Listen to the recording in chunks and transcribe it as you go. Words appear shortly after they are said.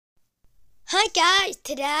Hi guys,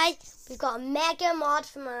 today we've got a mega mod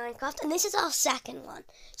for Minecraft and this is our second one.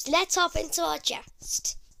 So let's hop into our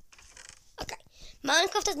chest. Okay,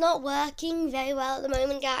 Minecraft is not working very well at the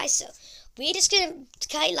moment guys, so we're just going to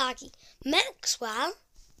get lucky. Maxwell,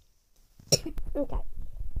 okay,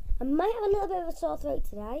 I might have a little bit of a sore throat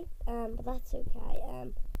today, but that's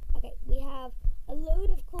okay. Okay, we have a load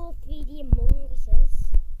of cool 3D Among Uses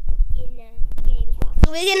in the game as well.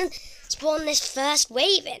 So we're going to spawn this first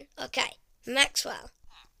wave in, okay. Maxwell.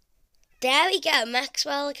 There we go,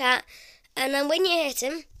 Maxwell the cat. And then when you hit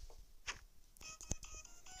him,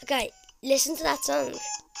 okay, listen to that song.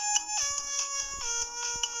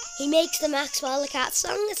 He makes the Maxwell the cat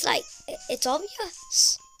song. It's like, it's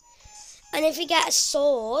obvious. And if we get a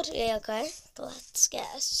sword, yeah, okay, let's get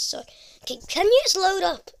a sword. Okay, can you just load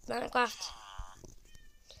up Minecraft?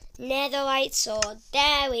 Netherite sword.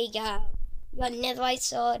 There we go. We got netherite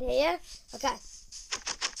sword here. Okay.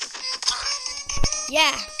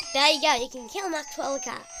 Yeah, there you go. You can kill Maxwell the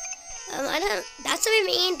cat. That's a bit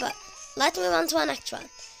mean, but let's move on to our next one.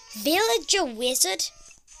 Villager Wizard.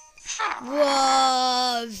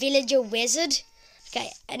 Whoa, Villager Wizard. Okay,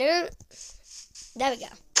 there we go.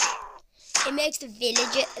 It makes the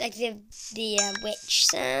villager, like the witch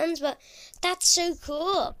sounds, but that's so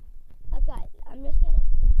cool. Okay, I'm just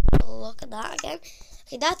gonna look at that again.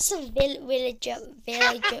 Okay, that's the villager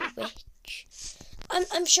witch.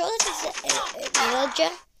 I'm sure that it's a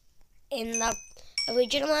villager in the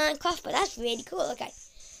original Minecraft, but that's really cool. Okay,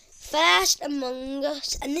 first Among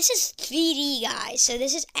Us, and this is 3D, guys, so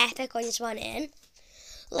this is epic when you spawn in.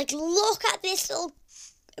 Like, look at this little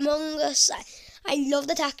Among Us. I love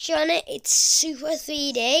the texture on it. It's super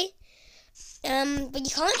 3D. But you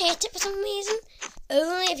can't hit it for some reason.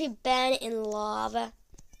 Only if you burn it in lava.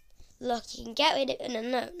 Look, you can get rid of it. No,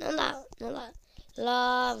 not that.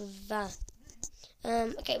 Lava.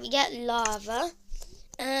 Okay, we get lava.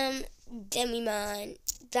 Then we mine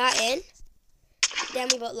that in. Then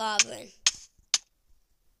we put lava in.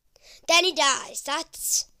 Then he dies.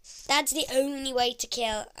 That's the only way to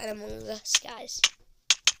kill an Among Us, guys.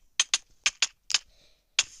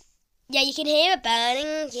 Yeah, you can hear it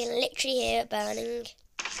burning. You can literally hear it burning.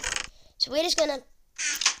 So we're just gonna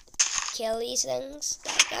kill these things.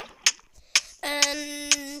 There we go.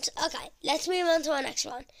 And okay, let's move on to our next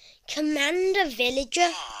one. Commander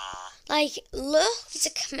Villager. Like, look, it's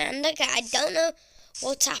a commander guy. I don't know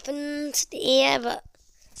what's happened here, but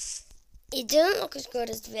it doesn't look as good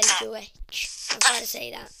as the Villager Witch. I've got to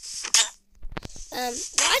say that. Why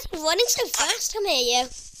is he running so fast? Come here,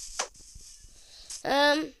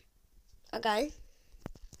 you. Okay.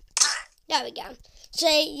 There we go. So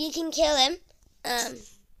you can kill him.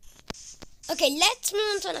 Okay, let's move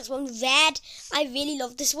on to the next one. Red. I really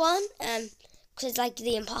love this one. Because it's like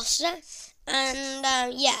the imposter. And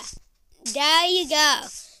yeah. There you go.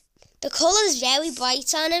 The colour is very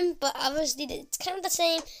bright on him, but obviously it's kind of the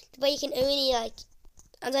same. The way you can only, like,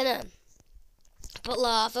 I don't know, put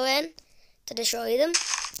lava in to destroy them.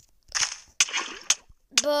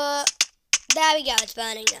 But there we go. It's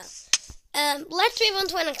burning now. Let's move on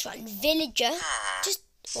to our next one. Villager. Just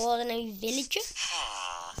ordinary villager.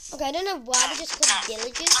 Okay, I don't know why they just call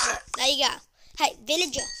villagers, but there you go. Hey,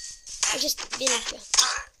 villager. It's just villager.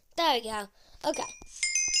 There we go. Okay.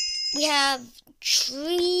 We have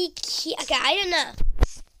tree key. Okay, I don't know.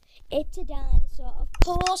 It's a dinosaur. Of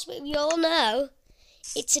course, we all know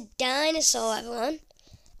it's a dinosaur, everyone.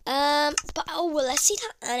 But oh, well, let's see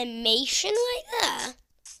that animation right there.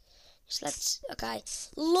 Okay,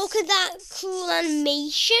 look at that cool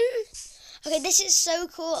animation. Okay, this is so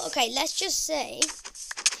cool. Okay, let's just say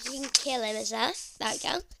you can kill him, is that? There we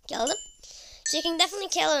go, kill him. So you can definitely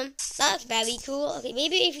kill him. That's very cool. Okay,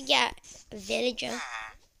 maybe if you get a villager.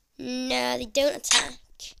 No, they don't attack.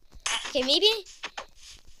 Okay, maybe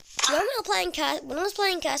when I was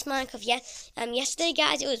playing Curse Minecraft yesterday,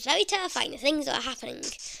 guys, it was very terrifying, the things that are happening.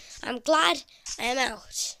 I'm glad I am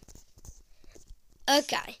out.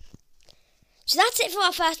 Okay. So that's it for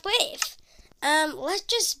our first wave. Let's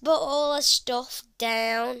just put all the stuff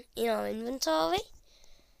down in our inventory.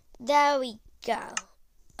 There we go.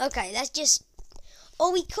 Okay, let's just,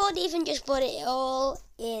 or we could even just put it all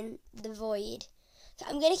in the void. So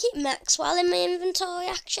I'm going to keep Maxwell in my inventory,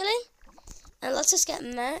 actually. And let's just get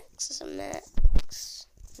Max.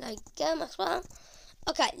 There we go, Maxwell.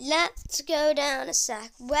 Okay, let's go down a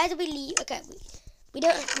sec. Where do we leave? Okay, we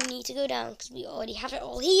don't actually need to go down because we already have it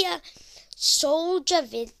all here. Soldier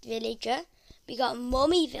Villager. We got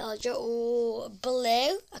Mummy Villager. Oh,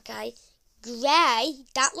 blue. Okay. Grey.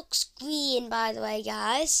 That looks green, by the way,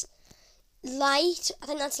 guys. Light. I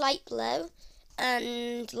think that's light blue.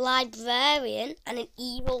 And librarian. And an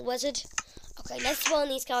evil wizard. Okay, let's spawn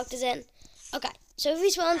these characters in. Okay, so if we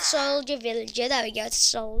spawn soldier, villager, there we go, it's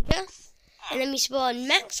soldier. And then we spawn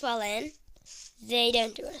Maxwell in, they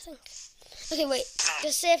don't do anything. Okay, wait,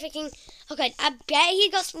 just see if we can... Okay, I bet he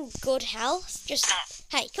got some good health. Just,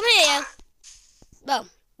 hey, come here, yo. Boom,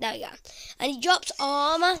 there we go. And he drops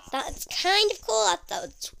armor. That's kind of cool. That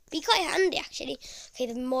would be quite handy, actually. Okay,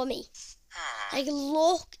 the mummy. Like,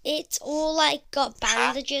 look, it's all, like, got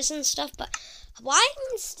bandages and stuff, but why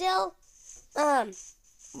can it still, why is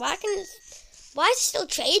it still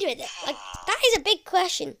trade with it? Like, that is a big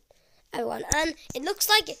question, everyone. And it looks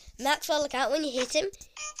like Maxwell, look out when you hit him.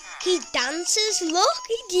 He dances, look,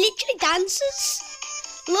 he literally dances.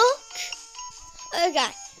 Look.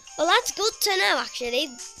 Okay, well, that's good to know, actually.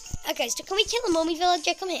 Okay, so can we kill a mummy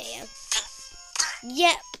villager? Come here, yeah.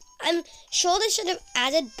 Yep. I'm sure they should have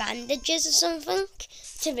added bandages or something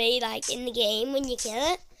to be like in the game when you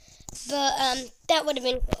kill it. But that would have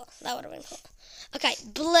been cool. That would have been cool. Okay,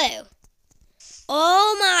 blue.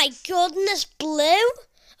 Oh my goodness, blue.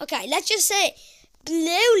 Okay, let's just say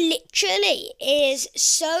blue literally is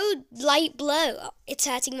so light blue. It's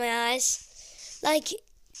hurting my eyes. Like,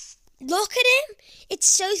 look at him. It's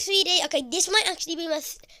so 3D. Okay, this might actually be my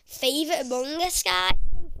favourite Among Us guy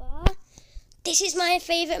so far. This is my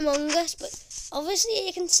favourite Among Us, but obviously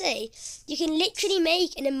you can see, you can literally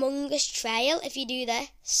make an Among Us trail if you do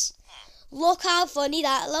this. Look how funny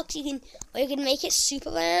that looks. You can make it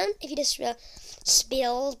super round if you just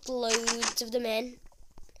spill loads of them in.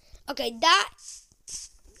 Okay, that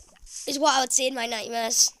is what I would see in my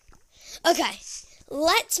nightmares. Okay,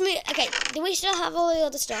 let's move. Okay, do we still have all the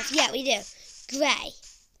other stuff? Yeah, we do. Grey.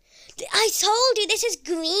 I told you this is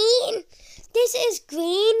green. This is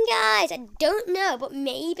green, guys. I don't know, but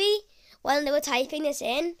maybe when they were typing this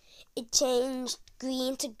in, it changed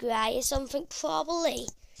green to grey or something. Probably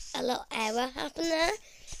a little error happened there.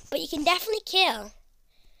 But you can definitely kill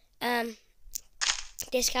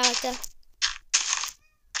this character.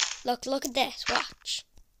 Look at this. Watch.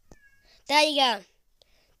 There you go.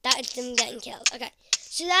 That is them getting killed. Okay.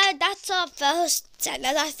 So that's our first.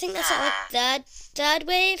 I think that's our third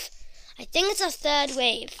wave. I think it's our third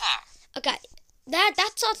wave. Okay,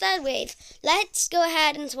 that's our third wave. Let's go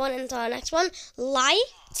ahead and spawn into our next one.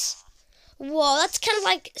 Light. Whoa, that's kind of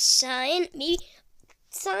like cyan. Maybe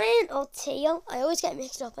cyan or teal. I always get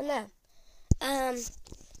mixed up on them.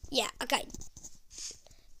 Yeah, okay.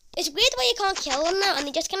 It's weird the way you can't kill them now, and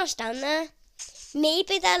they just kind of stand there.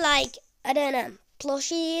 Maybe they're like, I don't know,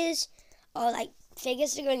 plushies, or like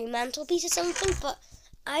figures that go on your mantelpiece or something, but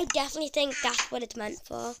I definitely think that's what it's meant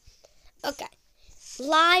for. Okay.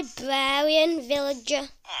 Librarian villager.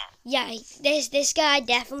 Yeah, this guy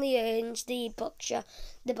definitely owns the bookstore.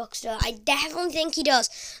 I definitely think he does.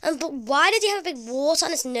 But why does he have a big wart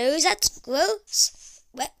on his nose? That's gross.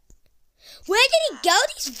 Where did he go?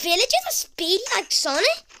 These villagers are speedy like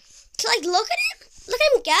Sonic. So like, look at him. Look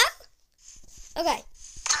at him go. Okay,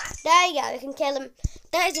 there you go. We can kill him.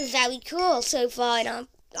 That is very cool so far in our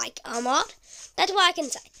mod. That's what I can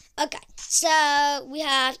say. Okay, so we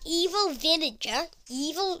have evil villager,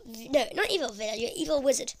 evil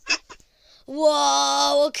wizard.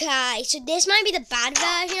 Whoa, okay, so this might be the bad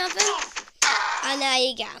version of him. And there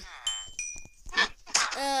you go.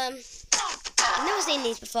 I've never seen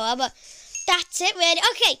these before, but that's it, really.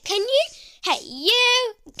 Okay, can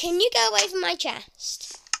you go away from my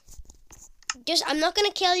chest? I'm not going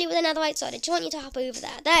to kill you with another white sword. I just want you to hop over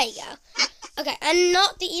there. There you go. Okay, and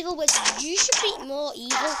not the evil wizard. You should be more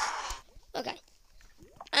evil. Okay.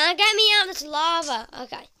 Get me out of this lava.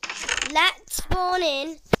 Okay. Let's spawn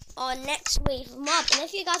in our next wave of mobs. And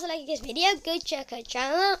if you guys are liking this video, go check our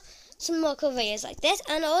channel out. Some more cool videos like this.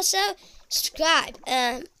 And also, subscribe.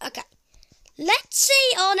 Okay. Let's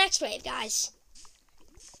see our next wave, guys.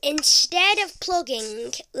 Instead of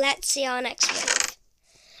plugging, let's see our next wave.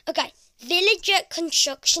 Okay. Villager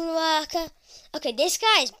construction worker. Okay, this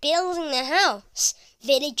guy is building the house.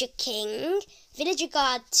 Villager king, villager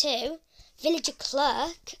guard 2, villager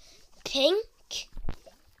clerk, pink,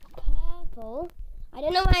 purple. I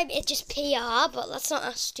don't know why it's just PR, but let's not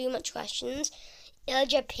ask too much questions.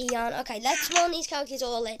 Villager peon. Okay, let's spawn these characters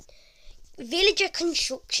all in. Villager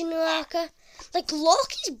construction worker. Like,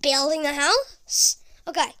 look, he's building the house.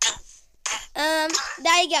 Okay.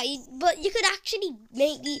 There you go. But you could actually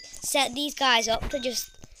set these guys up to just.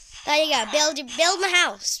 There you go. Build my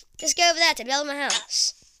house. Just go over there to build my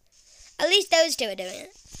house. At least those two are doing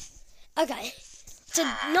it. Okay. So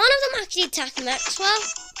none of them actually attack Maxwell.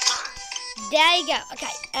 There you go.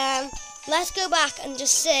 Okay. Let's go back and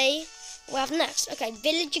just see what we have next. Okay.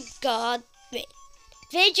 Villager guard. Wait.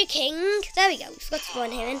 Villager king. There we go. We forgot to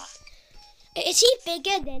spawn him in. Is he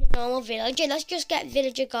bigger than a normal villager? Let's just get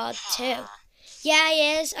Villager Guard 2. Yeah,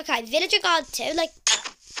 he is. Okay, Villager Guard 2, like...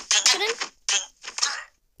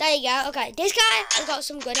 There you go. Okay, this guy has got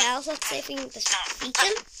some good health. Let's see if we can defeat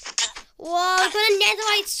him. Whoa, we've got a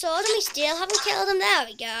netherite sword and we still haven't killed him. There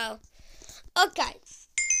we go. Okay,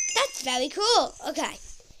 that's very cool. Okay,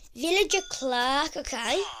 Villager Clerk.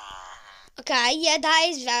 Okay. Okay, yeah, that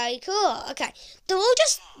is very cool. Okay,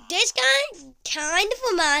 this guy kind of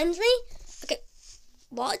reminds me. Okay,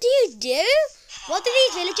 what do you do? What do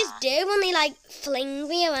these villagers do when they, like, fling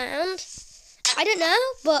me around? I don't know,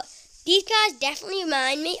 but these guys definitely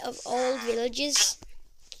remind me of old villagers.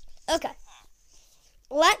 Okay,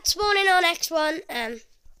 let's spawn in our next one.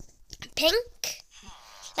 Pink.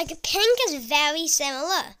 Like, pink is very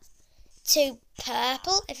similar to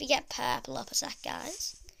purple. If you get purple up a sec,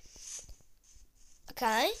 guys.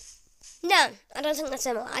 Okay. No, I don't think that's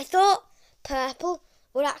similar. I thought purple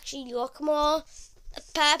would actually look more...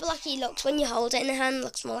 Purple actually looks, when you hold it in the hand,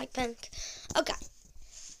 looks more like pink. Okay.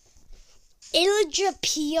 Illager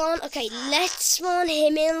Peon. Okay, let's spawn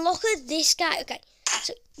him in. Look at this guy. Okay,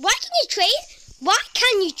 so why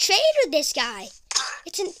can you trade with this guy?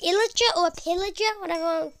 It's an Illager or a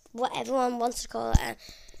Pillager, what everyone wants to call it.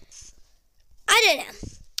 I don't know.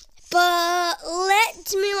 But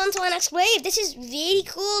let's move on to our next wave. This is really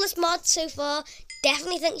cool, this mod so far.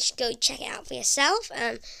 Definitely think you should go check it out for yourself.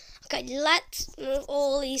 Okay, let's move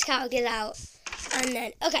all these characters out. And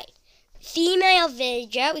then, okay, female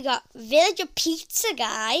villager. We got Villager Pizza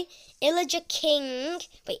Guy, Illager King,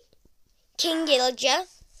 King Illager,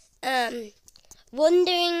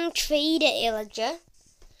 Wandering Trader Illager,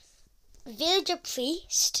 Villager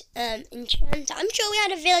Priest, Enchanter. I'm sure we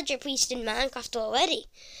had a Villager Priest in Minecraft already.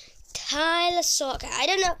 Tylosaur. I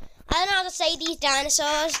don't know how to say these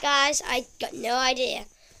dinosaurs, guys. I got no idea.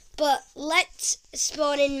 But let's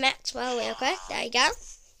spawn in Maxwell real quick. There you go.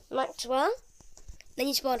 Maxwell. Then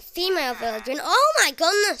you spawn a female villager. And oh my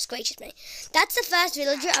goodness gracious me. That's the first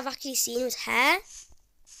villager I've actually seen with hair.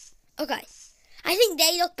 Okay. I think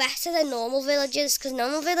they look better than normal villagers, because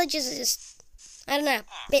normal villagers are just, I don't know,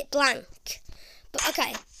 a bit blank. But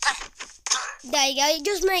okay. There you go. You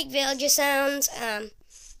just make villager sounds.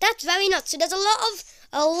 That's very nuts. So there's a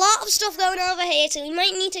lot of stuff going over here, so we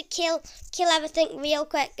might need to kill everything real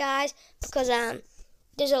quick, guys, because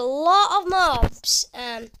there's a lot of mobs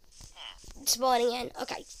spawning in.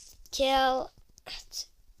 Okay, kill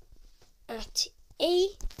at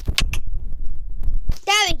E.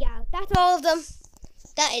 There we go. That's all of them.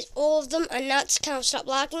 That is all of them, and that's kind of stopped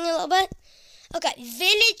lagging a little bit. Okay,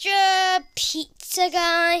 Villager Pizza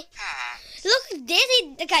Guy. Look,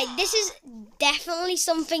 this is definitely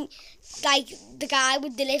something like the guy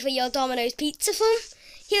would deliver your Domino's pizza from.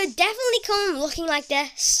 He would definitely come looking like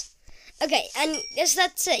this. Okay, and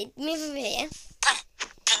let's see, move over here.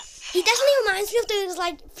 He definitely reminds me of those,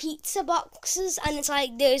 like, pizza boxes, and it's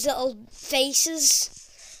like those little faces.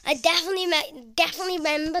 I definitely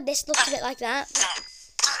remember this looks a bit like that.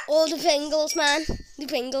 Or the Pringles man.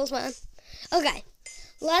 Okay,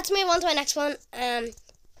 let's move on to our next one.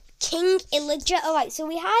 King Illager. Alright, so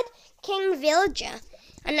we had King Villager,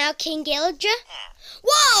 and now King Illager.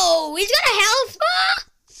 Whoa, he's got a health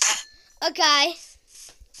bar! Okay.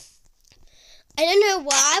 I don't know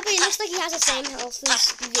why, but it looks like he has the same health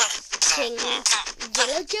as King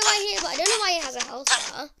Villager right here, but I don't know why he has a health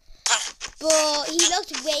bar. But he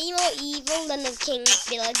looked way more evil than the King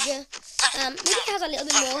Villager. Maybe he has a little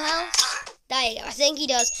bit more health. There you go, I think he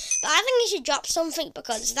does. But I think he should drop something,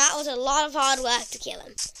 because that was a lot of hard work to kill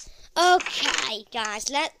him. Okay, guys,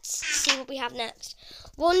 let's see what we have next.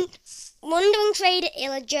 Wandering Trader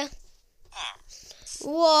Illager.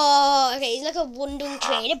 Whoa, okay, he's like a Wandering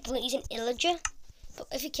Trader, but he's an Illager. But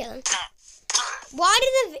if you kill him. Why do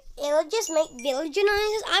the Illagers make villager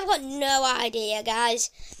noises? I've got no idea, guys.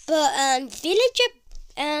 But, Villager,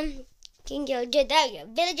 King Illager, there we go,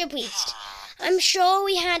 Villager Priest. I'm sure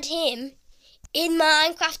we had him in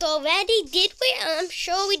Minecraft already, did we? I'm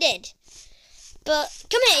sure we did. But,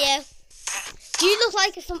 come here, you. Do you look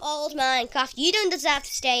like you're from old Minecraft? You don't deserve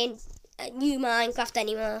to stay in new Minecraft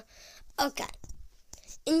anymore. Okay.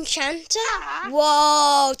 Enchanter?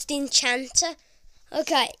 Whoa, it's the Enchanter.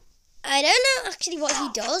 Okay. I don't know actually what he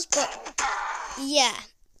does, but yeah.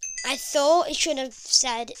 I thought it should have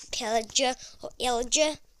said Pillager or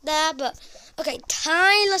Illager there, but okay,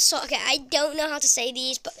 Tylosaur. Okay, I don't know how to say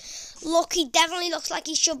these, but look, he definitely looks like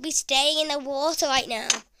he should be staying in the water right now.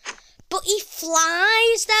 But he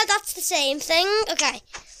flies there, that's the same thing. Okay,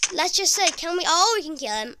 let's just say, we can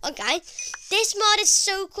kill him. Okay, this mod is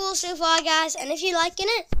so cool so far, guys, and if you're liking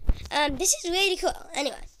it, this is really cool.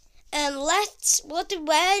 Anyway,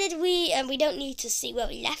 Where did we, we don't need to see where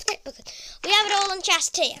we left it because we have it all on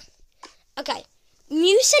chest here. Okay,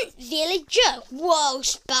 mutant villager, whoa,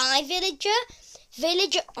 spy villager,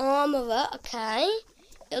 villager armorer, okay,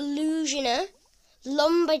 illusioner,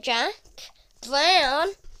 lumberjack,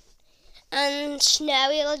 brown, and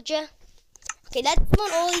snowy villager. Okay, let's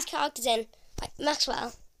put all these characters in. Like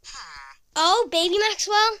Maxwell. Oh, baby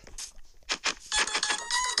Maxwell.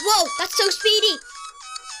 Whoa, that's so speedy.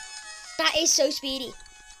 That is so speedy.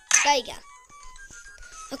 There you go.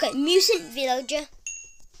 Okay, mutant villager.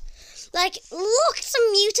 Like, look, it's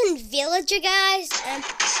a mutant villager, guys.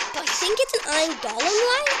 But I think it's an iron golem,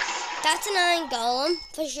 right? That's an iron golem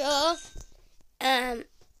for sure.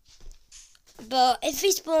 But if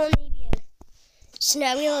we spawn maybe a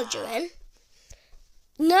snowy villager in,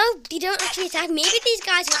 no, they don't actually attack. Maybe these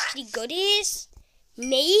guys are actually goodies.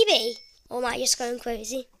 Maybe. Or am I just going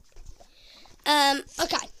crazy?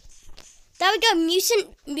 Okay. There we go.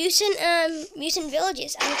 Mutant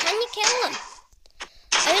villagers. And can you kill them?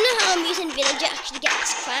 I don't know how a mutant villager actually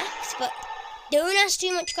gets cracked, but don't ask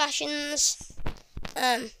too much questions.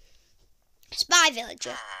 Spy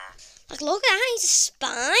villager. Like, look at that. He's a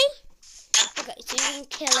spy. Okay, so you can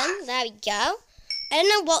kill him. There we go. I don't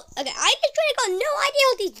know what. Okay, I literally got no idea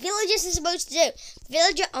what these villagers are supposed to do.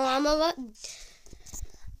 Villager armorer.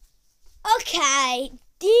 Okay,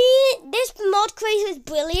 this mod creator is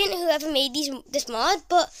brilliant. Whoever made this mod,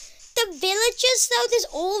 but the villagers though, there's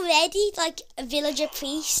already like a villager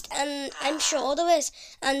priest, and I'm sure there is,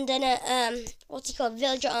 and then a what's he called,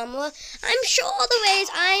 villager armorer. I'm sure there is.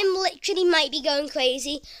 I'm literally might be going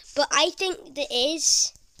crazy, but I think there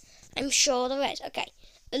is. I'm sure there is. Okay.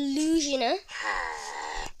 Illusioner.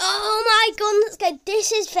 Oh my goodness, okay,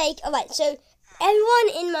 this is fake. Alright, so everyone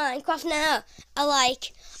in Minecraft now are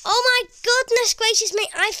like, oh my goodness gracious me,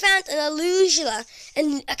 I found an illusioner.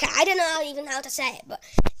 And okay, I don't know even how to say it, but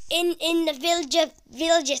in the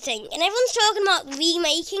villager thing, and everyone's talking about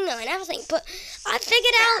remaking them and everything, but I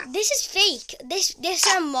figured out this is fake. This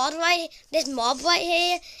mob right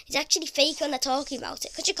here is actually fake when they're talking about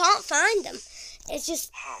it, because you can't find them. It's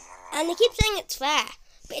just, and they keep saying it's rare.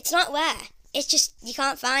 But it's not rare. It's just you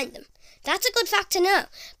can't find them. That's a good fact to know.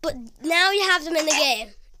 But now you have them in the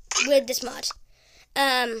game with this mod.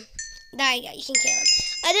 There you go. You can kill them.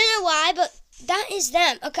 I don't know why, but that is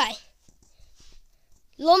them. Okay.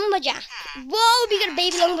 Lumberjack. Whoa, we got a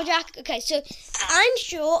baby lumberjack. Okay, so I'm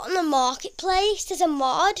sure on the marketplace there's a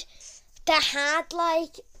mod that had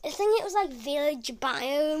like, I think it was like village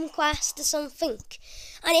biome quest or something.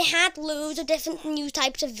 And it had loads of different new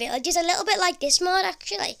types of villages, a little bit like this mod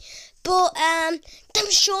actually. But I'm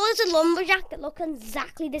sure there's a lumberjack that looks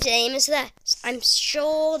exactly the same as this. I'm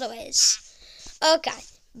sure there is. Okay,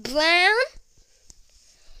 brown.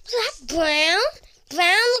 What's that, brown?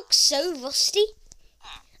 Brown looks so rusty.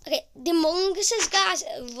 Okay, the Among Us guys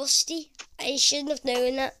are rusty. I shouldn't have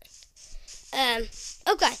known that.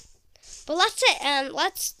 Okay. But that's it.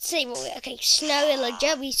 Let's see what we. Okay, snowy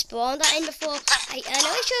villager. We spawned that in before. I know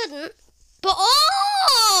I shouldn't. But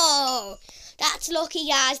oh, that's lucky,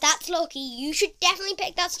 guys. That's lucky. You should definitely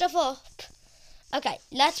pick that stuff up. Okay,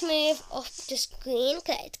 let's move up the screen.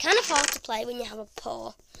 Okay, it's kind of hard to play when you have a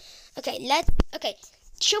paw. Okay, okay,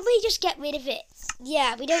 should we just get rid of it?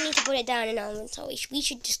 Yeah, we don't need to put it down in our inventory. We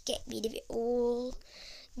should just get rid of it all.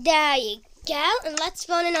 There you go. And let's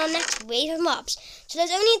spawn in our next wave of mobs. So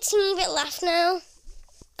there's only a teeny bit left now.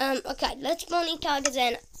 Okay, let's spawn these characters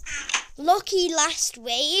in. Lucky last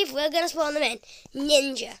wave. We're gonna spawn them in.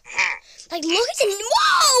 Ninja. Like, look at him.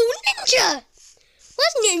 Whoa, Ninja!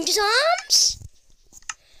 Where's Ninja's arms?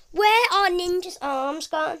 Where are Ninja's arms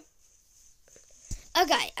gone?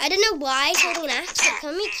 Okay, I don't know why he's holding an axe, but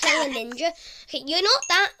can we kill a ninja? Okay, you're not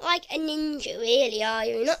that like a ninja, really, are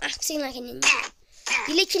you? You're not acting like a ninja.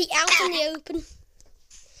 You're literally out in the open.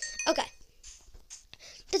 Okay.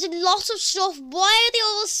 There's a lot of stuff. Why are they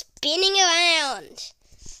all spinning around?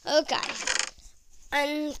 Okay.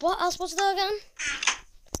 And what else was there again?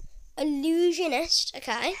 Illusionist.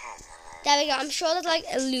 Okay. There we go. I'm sure there's like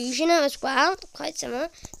Illusioner as well. Quite similar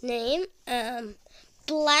name.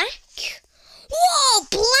 Black. Whoa,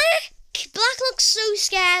 Black! Black looks so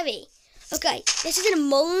scary. Okay, this is an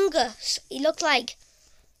Among Us. He looked like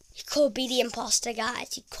he could be the imposter,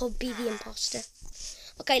 guys. He could be the imposter.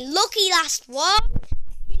 Okay, lucky last one.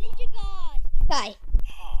 Villager God. Okay.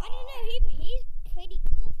 I don't know, he's pretty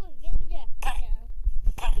cool for a villager right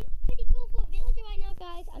now. He's pretty cool for a villager right now,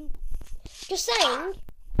 guys. I'm just saying.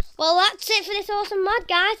 Well, that's it for this awesome mod,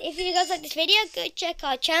 guys. If you guys like this video, go check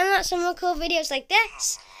our channel out some more cool videos like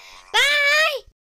this.